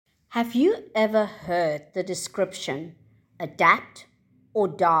Have you ever heard the description adapt or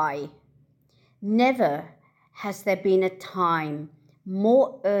die? Never has there been a time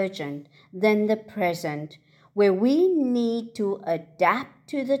more urgent than the present where we need to adapt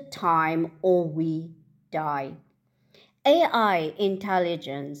to the time or we die. AI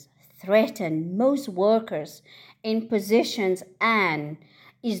intelligence threatens most workers in positions and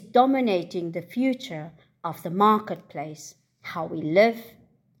is dominating the future of the marketplace. How we live,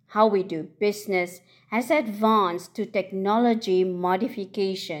 how we do business has advanced to technology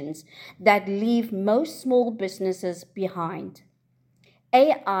modifications that leave most small businesses behind.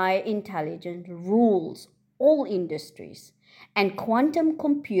 AI intelligence rules all industries, and quantum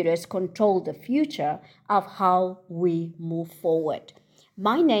computers control the future of how we move forward.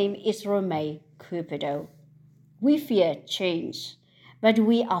 My name is Romay Cupido. We fear change, but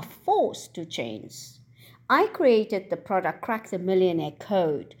we are forced to change. I created the product Crack the Millionaire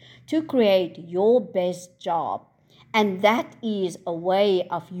Code to create your best job, and that is a way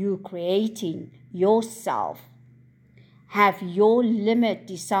of you creating yourself. Have your limit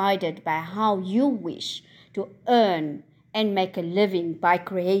decided by how you wish to earn and make a living by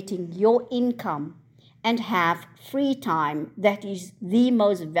creating your income and have free time. That is the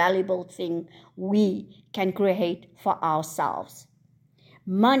most valuable thing we can create for ourselves.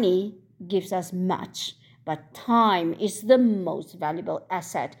 Money gives us much, but time is the most valuable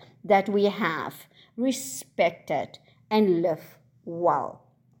asset that we have. Respect it and live well.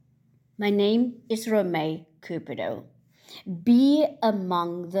 My name is Romay Cupido. Be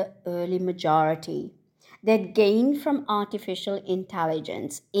among the early majority that gain from artificial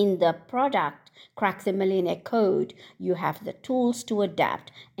intelligence. In the product Crack the Millionaire Code, you have the tools to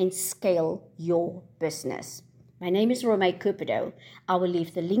adapt and scale your business. My name is Romay Cupido. I will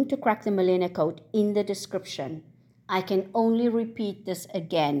leave the link to Crack the Millionaire Code in the description. I can only repeat this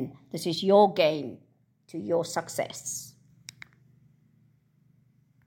again. This is your game to your success.